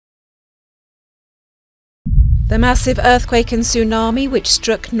The massive earthquake and tsunami which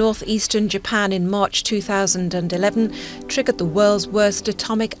struck northeastern Japan in March 2011 triggered the world's worst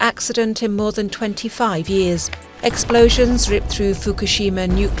atomic accident in more than 25 years. Explosions ripped through Fukushima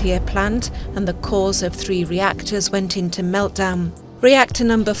nuclear plant and the cores of 3 reactors went into meltdown. Reactor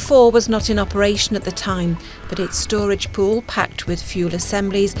number 4 was not in operation at the time, but its storage pool, packed with fuel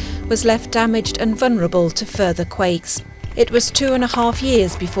assemblies, was left damaged and vulnerable to further quakes. It was 2.5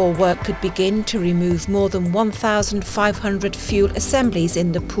 years before work could begin to remove more than 1,500 fuel assemblies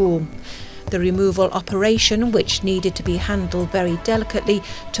in the pool. The removal operation, which needed to be handled very delicately,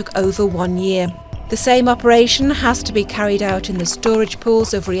 took over 1 year. The same operation has to be carried out in the storage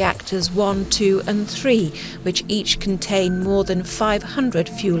pools of reactors 1, 2 and 3, which each contain more than 500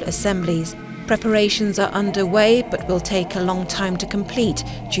 fuel assemblies. Preparations are underway but will take a long time to complete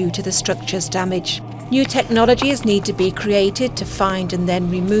due to the structure's damage. New technologies need to be created to find and then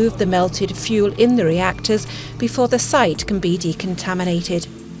remove the melted fuel in the reactors before the site can be decontaminated.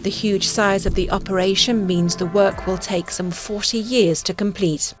 The huge size of the operation means the work will take some 40 years to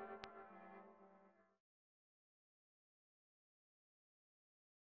complete.